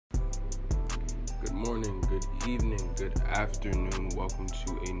morning, good evening, good afternoon. Welcome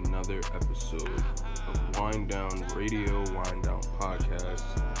to another episode of Wind Down Radio, Wind Down Podcast.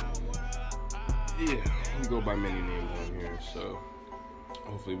 Yeah, we go by many names on here, so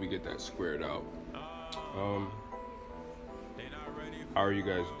hopefully we get that squared out. How are you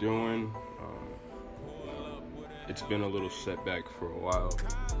guys doing? It's been a little setback for a while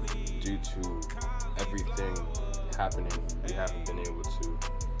due to everything happening. We haven't been able to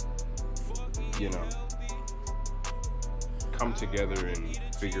come together and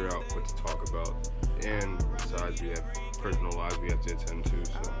figure out what to talk about. And besides, we have personal lives we have to attend to,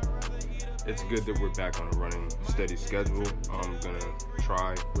 so it's good that we're back on a running, steady schedule. I'm gonna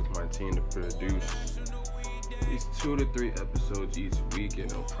try with my team to produce at least 2 to 3 episodes each week,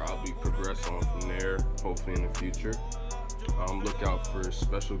 and it'll probably progress on from there, hopefully in the future. Look out for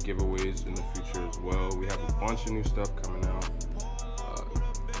special giveaways in the future as well. We have a bunch of new stuff coming out.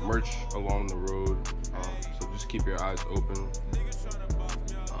 Merch along the road, so just keep your eyes open.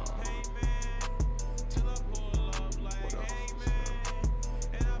 What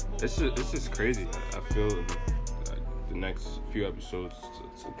else? It's just crazy. I feel the next few episodes,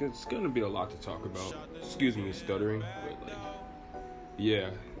 it's gonna be a lot to talk about. Excuse me, stuttering, but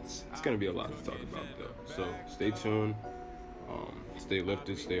it's gonna be a lot to talk about though. So stay tuned, stay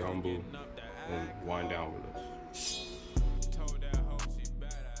lifted, stay humble, and wind down with us.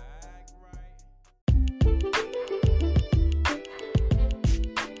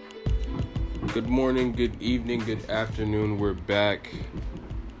 Good morning, good evening, good afternoon. We're back.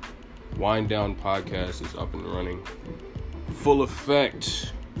 Wind Down Podcast is up and running. Full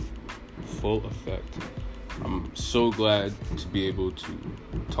effect. I'm so glad to be able to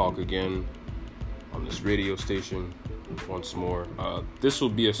talk again on this radio station once more. This will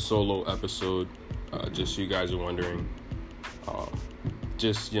be a solo episode, just so you guys are wondering.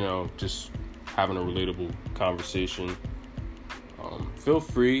 Just having a relatable conversation. Feel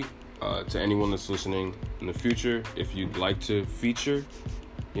free to anyone that's listening in the future, if you'd like to feature,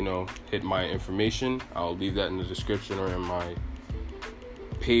 hit my information. I'll leave that in the description or in my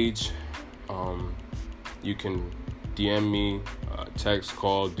page. You can DM me, text,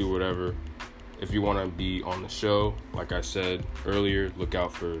 call, do whatever. If you want to be on the show, like I said earlier, look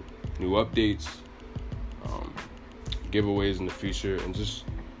out for new updates, giveaways in the future, and just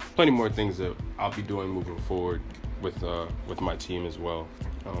plenty more things that I'll be doing moving forward with my team as well.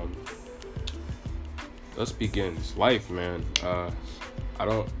 Let's begin. It's life, man. I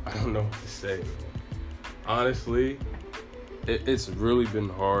don't know what to say. Honestly, it's really been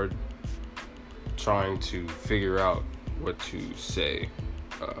hard trying to figure out what to say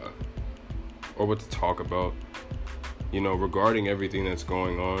or what to talk about, regarding everything that's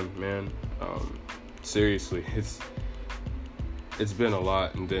going on, man. Seriously, it's been a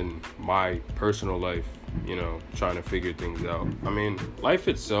lot, and then my personal life, trying to figure things out. I mean, life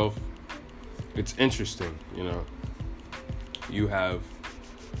itself, it's interesting, You have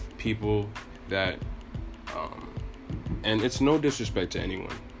people that, and it's no disrespect to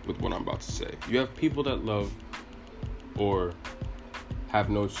anyone with what I'm about to say. You have people that love or have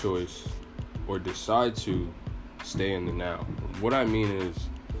no choice or decide to stay in the now. What I mean is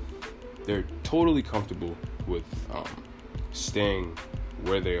they're totally comfortable with staying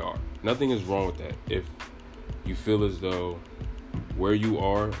where they are. Nothing is wrong with that. If you feel as though where you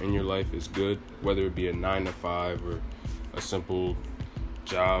are in your life is good, whether it be a 9 to 5 or a simple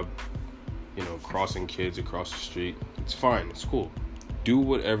job, crossing kids across the street, it's fine, it's cool. Do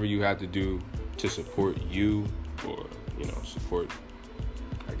whatever you have to do to support you or, support,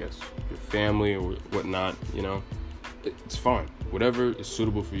 I guess, your family or whatnot, it's fine. Whatever is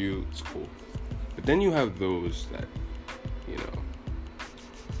suitable for you, it's cool. But then you have those that,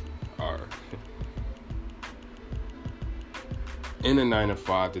 are in a 9 to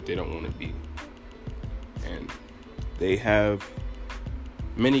 5 that they don't want to be. And they have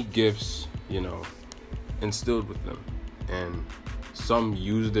many gifts, instilled with them. And some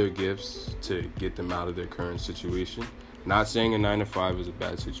use their gifts to get them out of their current situation. Not saying a 9 to 5 is a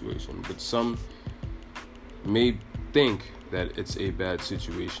bad situation, but some may think that it's a bad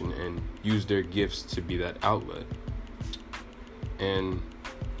situation and use their gifts to be that outlet. And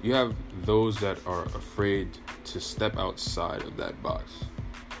you have those that are afraid to step outside of that box.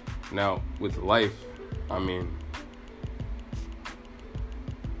 Now, with life, I mean,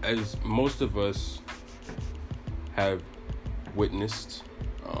 as most of us have witnessed,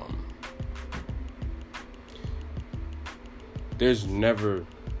 there's never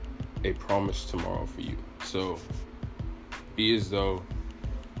a promised tomorrow for you. So be as though,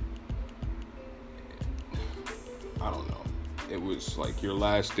 I don't know, it was like your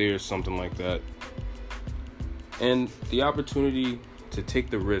last day or something like that. and the opportunity to take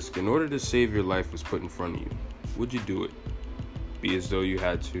the risk in order to save your life was put in front of you, would you do it? Be as though you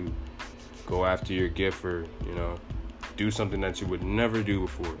had to go after your gift or, do something that you would never do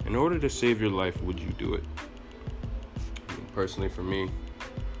before. In order to save your life, would you do it? Personally, for me,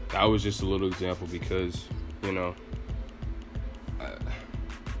 that was just a little example because,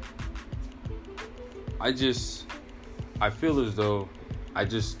 I feel as though I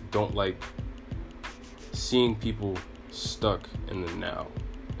just don't like seeing people stuck in the now,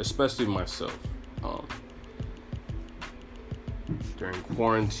 especially myself. During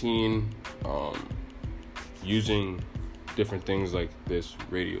quarantine, using different things like this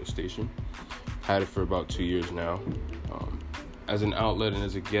radio station, had it for about 2 years now, as an outlet and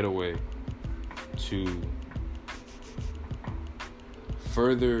as a getaway to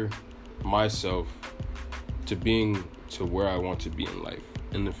further myself to being to where I want to be in life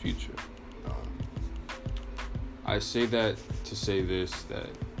in the future. I say that to say this, that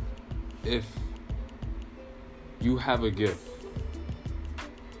if you have a gift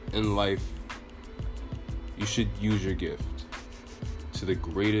in life, you should use your gift to the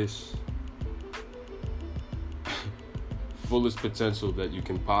greatest, fullest potential that you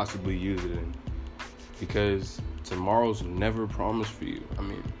can possibly use it in, because tomorrow's never promised for you.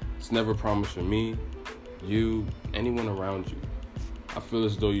 It's never promised for me, you, anyone around you. I feel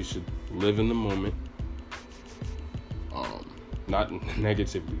as though you should live in the moment, not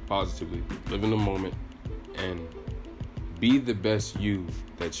negatively, positively. Live in the moment and be the best you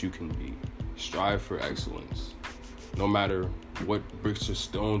that you can be. Strive for excellence. No matter what bricks or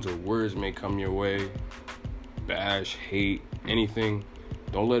stones or words may come your way, bash, hate, anything,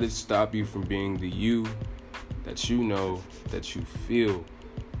 don't let it stop you from being the you that you know, that you feel,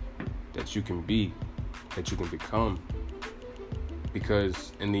 that you can be, that you can become.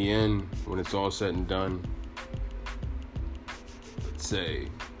 Because in the end, when it's all said and done, let's say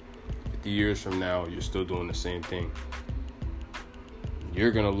 50 years from now, you're still doing the same thing.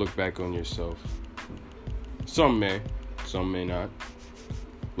 You're going to look back on yourself. Some may not.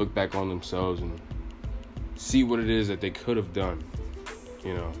 Look back on themselves and see what it is that they could have done,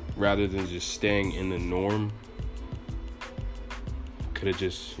 rather than just staying in the norm. Could have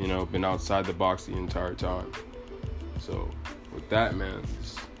just, been outside the box the entire time. So with that, man,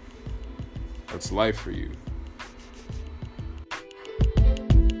 that's life for you.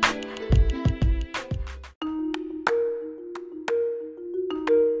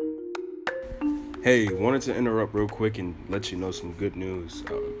 Hey, wanted to interrupt real quick and let you know some good news.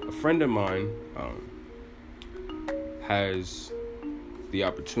 A friend of mine has the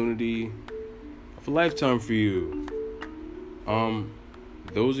opportunity of a lifetime for you.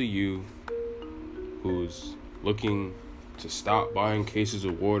 Those of you who's looking to stop buying cases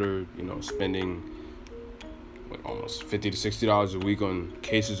of water, spending almost $50 to $60 a week on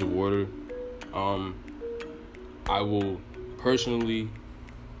cases of water, I will personally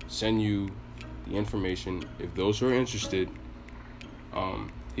send you the information if those who are interested.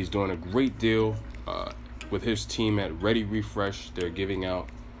 He's doing a great deal with his team at Ready Refresh. They're giving out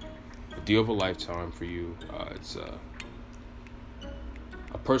a deal of a lifetime for you. It's a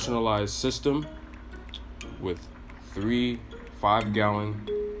personalized system with 3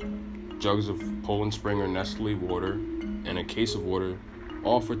 5-gallon jugs of Poland Spring or Nestle water and a case of water,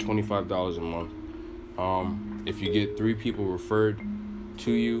 all for $25 a month. If you get 3 people referred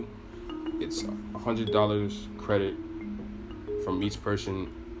to you, it's $100 credit from each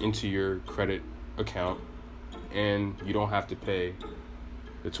person into your credit account, and you don't have to pay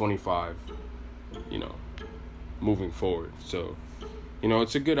the $25, moving forward. So,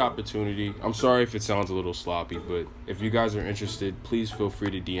 it's a good opportunity. I'm sorry if it sounds a little sloppy, but if you guys are interested, please feel free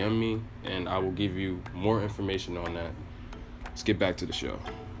to DM me, and I will give you more information on that. Let's get back to the show.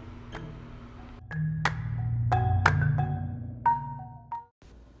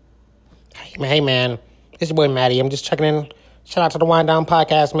 Hey, man. It's your boy, Maddie. I'm just checking in. Shout out to the Wind Down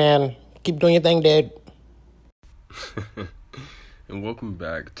Podcast, man. Keep doing your thing, dude. And welcome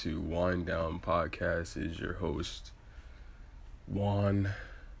back to Wind Down Podcast. Is your host, Juan.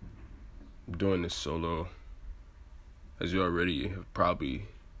 I'm doing this solo, as you already have probably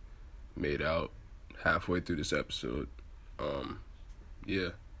made out halfway through this episode.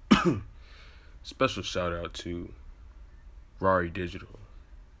 Special shout out to Rari Digital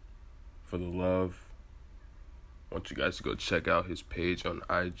for the love. I want you guys to go check out his page on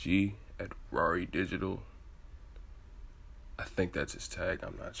IG at Rari Digital. I think that's his tag,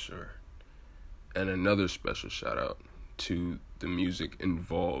 I'm not sure. And another special shout out to the music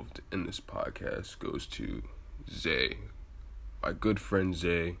involved in this podcast goes to Zay, my good friend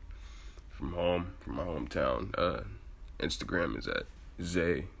Zay from home, from my hometown. Instagram is at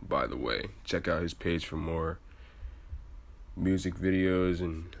Zay, by the way. Check out his page for more music videos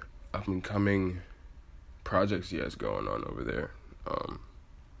and up-and-coming projects he has going on over there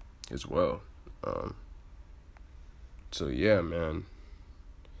as well. So yeah, man.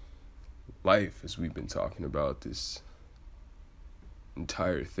 Life, as we've been talking about this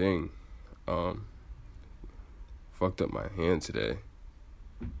entire thing. Fucked up my hand today.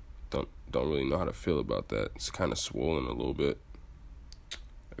 Don't really know how to feel about that. It's kind of swollen a little bit.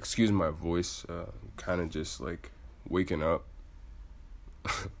 Excuse my voice. Kind of just like waking up.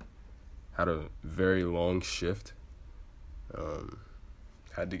 Had a very long shift.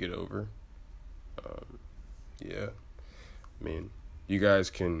 Had to get over. Yeah. I mean, you guys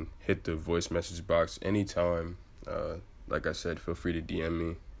can hit the voice message box anytime. Like I said, feel free to DM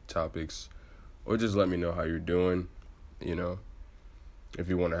me topics or just let me know how you're doing, you know. If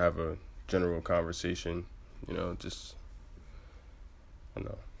you want to have a general conversation, you know, just, I don't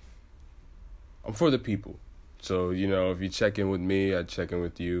know. I'm for the people. So, you know, if you check in with me, I check in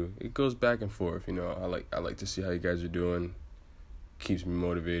with you. It goes back and forth, you know. I like to see how you guys are doing. Keeps me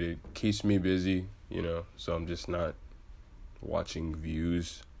motivated, keeps me busy, you know, so I'm just not watching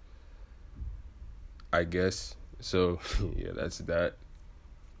views, I guess. So yeah, that's that.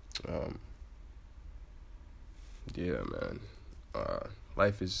 Yeah, man.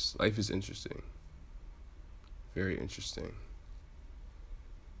 Life is interesting. Very interesting.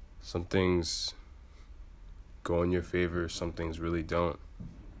 Some things go in your favor, some things really don't.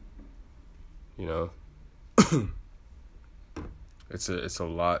 You know? It's a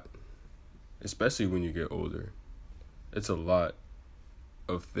lot, especially when you get older. It's a lot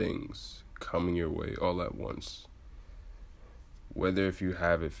of things coming your way all at once. Whether if you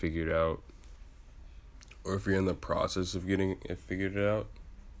have it figured out or if you're in the process of getting it figured out.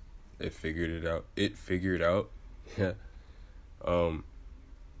 Yeah.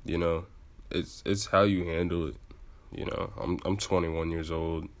 You know, it's how you handle it. You know, I'm 21 years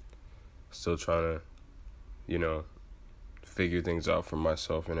old, still trying to, you know, figure things out for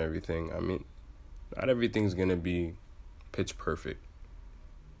myself and everything. I mean, not everything's gonna be pitch perfect.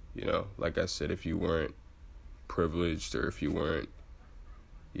 You know, like I said, if you weren't privileged or if you weren't,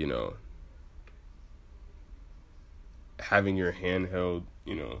 you know, having your hand held,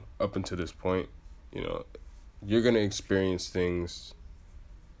 you know, up until this point, you know, you're gonna experience things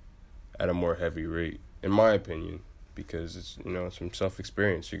at a more heavy rate, in my opinion, because it's, you know, it's from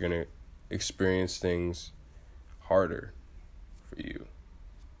self-experience. You're gonna experience things harder for you.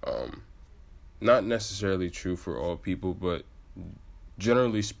 Not necessarily true for all people, but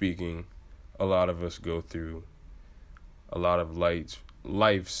generally speaking, a lot of us go through a lot of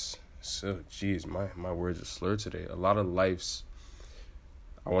life's, so geez, my words are slurred today. A lot of life's,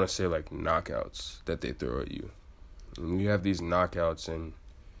 I want to say like knockouts that they throw at you. And you have these knockouts, and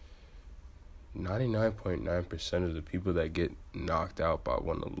 99.9% of the people that get knocked out by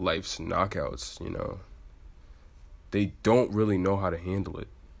one of life's knockouts, you know, they don't really know how to handle it.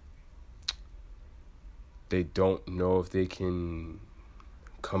 They don't know if they can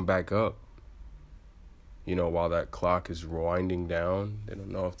come back up. You know, while that clock is winding down, they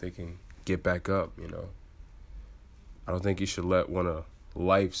don't know if they can get back up, you know. I don't think you should let one of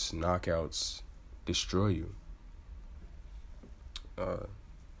life's knockouts destroy you.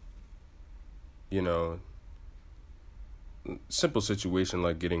 You know, simple situation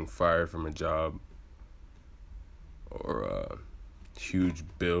like getting fired from a job or a huge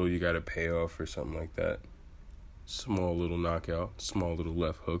bill you got to pay off or something like that. Small little knockout, small little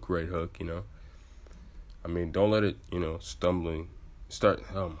left hook, right hook, you know. I mean, don't let it, you know, stumble.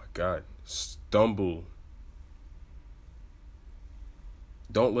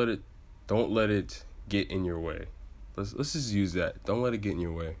 Don't let it get in your way. Let's just use that. Don't let it get in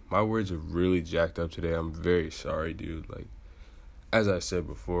your way. My words are really jacked up today. I'm very sorry, dude. Like, as I said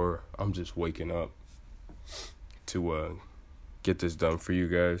before, I'm just waking up to get this done for you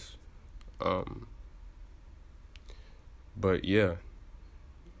guys. But yeah,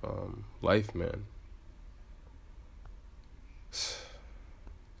 life, man.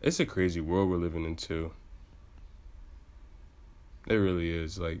 It's a crazy world we're living in too. It really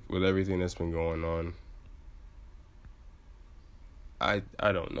is. Like, with everything that's been going on, I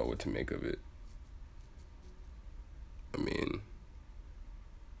don't know what to make of it. I mean,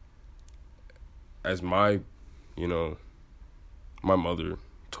 as my mother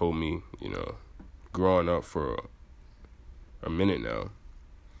told me, you know, growing up for a minute now,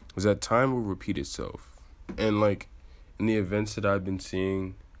 was that time will repeat itself. And like, in the events that I've been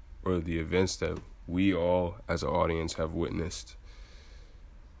seeing, or the events that we all as an audience have witnessed,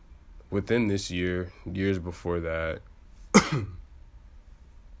 within this year, years before that,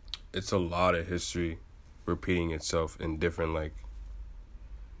 it's a lot of history repeating itself in different, like,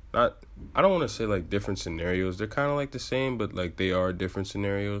 not, I don't want to say, like, different scenarios. They're kind of, like, the same, but, like, they are different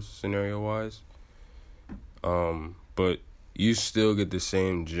scenarios, scenario-wise. But you still get the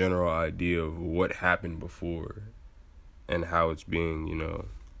same general idea of what happened before and how it's being,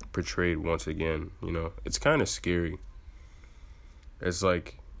 portrayed once again, It's kind of scary. It's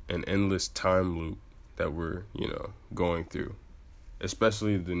like an endless time loop that we're, going through.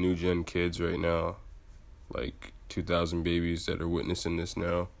 Especially the new gen kids right now, like 2000 babies that are witnessing this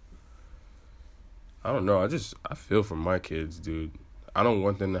now. I don't know, I feel for my kids, dude. I don't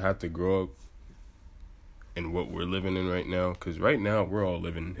want them to have to grow up in what we're living in right now, because right now we're all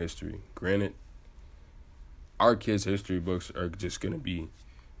living in history. Granted, our kids' history books are just going to be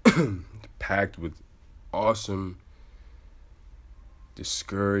packed with awesome,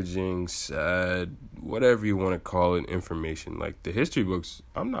 discouraging, sad, whatever you want to call it, information. Like, the history books,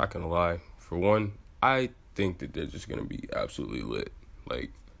 I'm not going to lie. For one, I think that they're just going to be absolutely lit.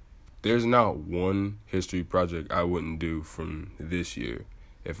 Like, there's not one history project I wouldn't do from this year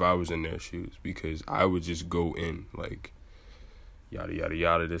if I was in their shoes, because I would just go in, like, yada, yada,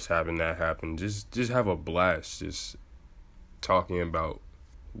 yada, this happened, that happened. Just have a blast, just talking about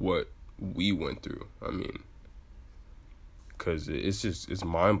what we went through. I mean, because it's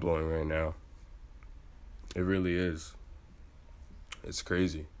mind-blowing right now. It really is. It's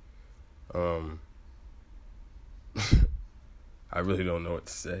crazy. I really don't know what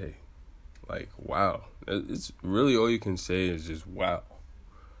to say. Like, wow. It's really all you can say is just wow.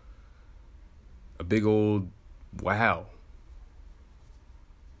 A big old wow.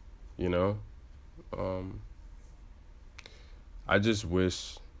 I just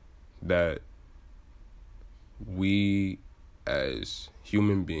wish that we as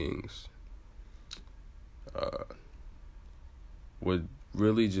human beings would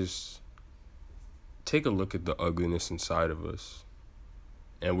really just take a look at the ugliness inside of us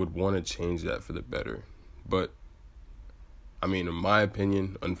and would want to change that for the better. But I mean, in my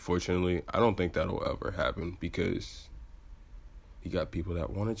opinion, unfortunately, I don't think that'll ever happen, because you got people that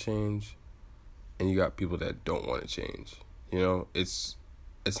want to change and you got people that don't want to change. It's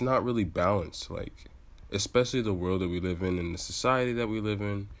not really balanced, like, especially the world that we live in and the society that we live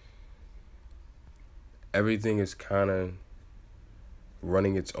in. Everything is kind of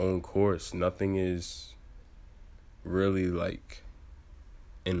running its own course. Nothing is really, like,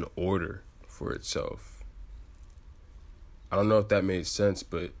 in order for itself. I don't know if that made sense,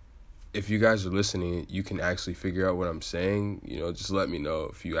 but if you guys are listening, you can actually figure out what I'm saying. Just let me know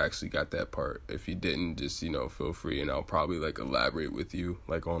if you actually got that part. If you didn't, just, feel free, and I'll probably, like, elaborate with you,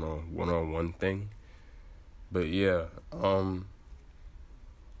 like, on a one-on-one thing. But yeah, I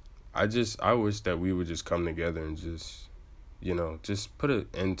wish that we would just come together and just, just put an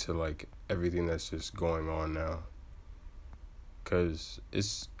end to, like, everything that's just going on now. 'Cause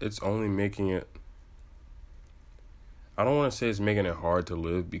it's only making it, I don't want to say it's making it hard to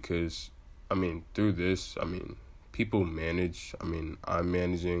live, because, I mean, through this, people manage. I'm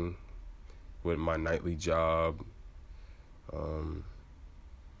managing with my nightly job.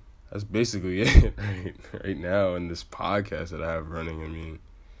 That's basically it right now in this podcast that I have running.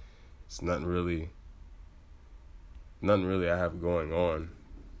 It's nothing really I have going on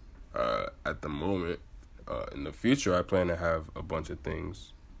at the moment. In the future, I plan to have a bunch of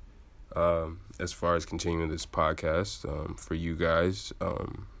things as far as continuing this podcast for you guys.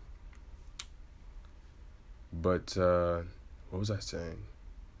 But what was I saying?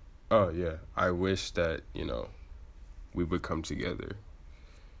 Oh, yeah. I wish that, we would come together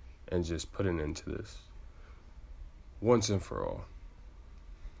and just put an end to this once and for all.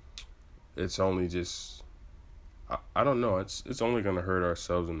 It's only just, I don't know. It's only going to hurt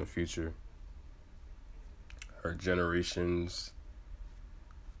ourselves in the future. Our generations,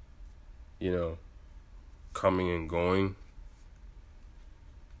 coming and going.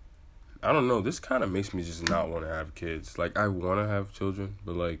 I don't know. This kind of makes me just not want to have kids. Like, I want to have children,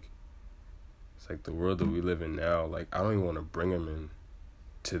 but, like, it's like the world that we live in now. Like, I don't even want to bring them in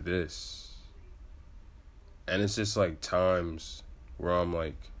to this. And it's just, like, times where I'm,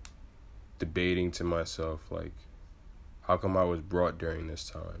 like, debating to myself, like, how come I was brought during this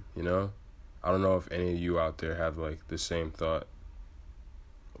time, I don't know if any of you out there have, like, the same thought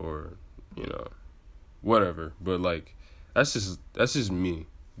or, whatever. But, like, that's just me.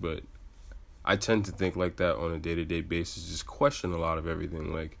 But I tend to think like that on a day-to-day basis, just question a lot of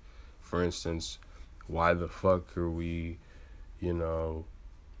everything. Like, for instance, why the fuck are we,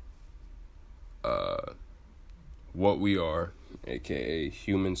 what we are, aka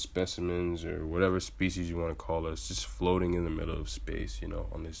human specimens or whatever species you want to call us, just floating in the middle of space,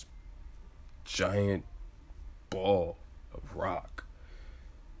 on this giant ball of rock.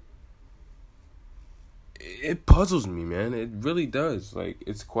 It puzzles me, man. It really does. Like,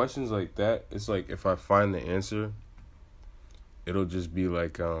 it's questions like that. It's like, if I find the answer, it'll just be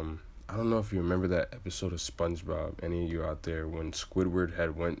like, I don't know if you remember that episode of SpongeBob, any of you out there, when Squidward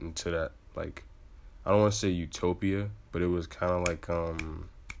had went into that, like, I don't want to say utopia, but it was kind of like,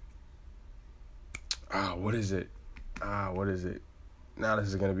 what is it? Now this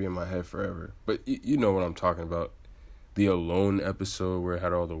is going to be in my head forever. But you know what I'm talking about. The Alone episode where it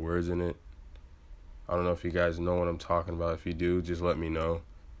had all the words in it. I don't know if you guys know what I'm talking about. If you do, just let me know.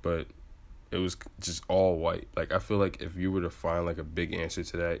 But it was just all white. Like, I feel like if you were to find, like, a big answer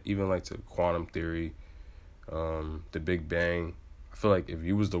to that, even, like, to quantum theory, the Big Bang, I feel like if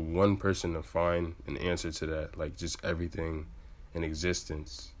you was the one person to find an answer to that, like, just everything in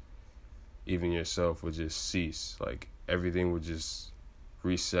existence, even yourself would just cease. Like, everything would just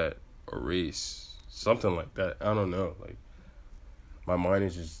reset, erase, something like that. I don't know. Like, my mind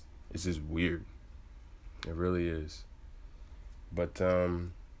is just weird. It really is. But I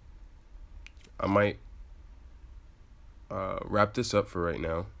might wrap this up for right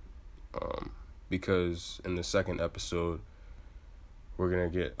now, because in the second episode, we're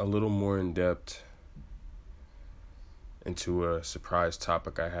going to get a little more in depth into a surprise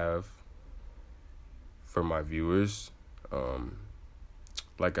topic I have for my viewers.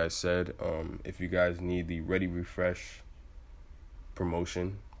 Like I said, if you guys need the Ready Refresh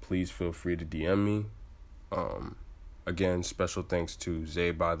promotion, please feel free to DM me. Again, special thanks to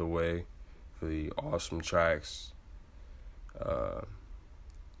Zay, by the way, for the awesome tracks.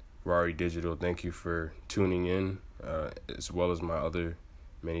 Rari Digital, thank you for tuning in, as well as my other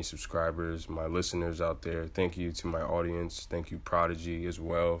many subscribers, my listeners out there. Thank you to my audience. Thank you, Prodigy, as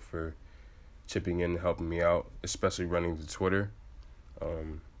well, for chipping in and helping me out, especially running the Twitter.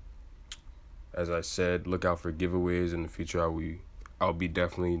 As I said, look out for giveaways in the future. I'll be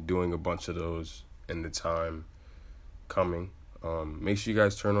definitely doing a bunch of those in the time coming. Make sure you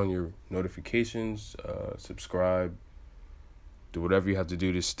guys turn on your notifications, subscribe, do whatever you have to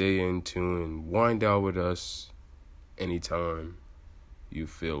do to stay in tune and wind out with us anytime you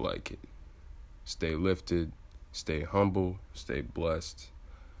feel like it. Stay lifted, stay humble, stay blessed.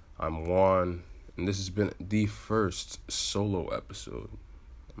 I'm Juan, and this has been the first solo episode.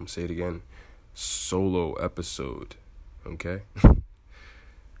 I'm going to say it again, solo episode, okay?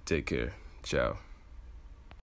 Take care. Ciao.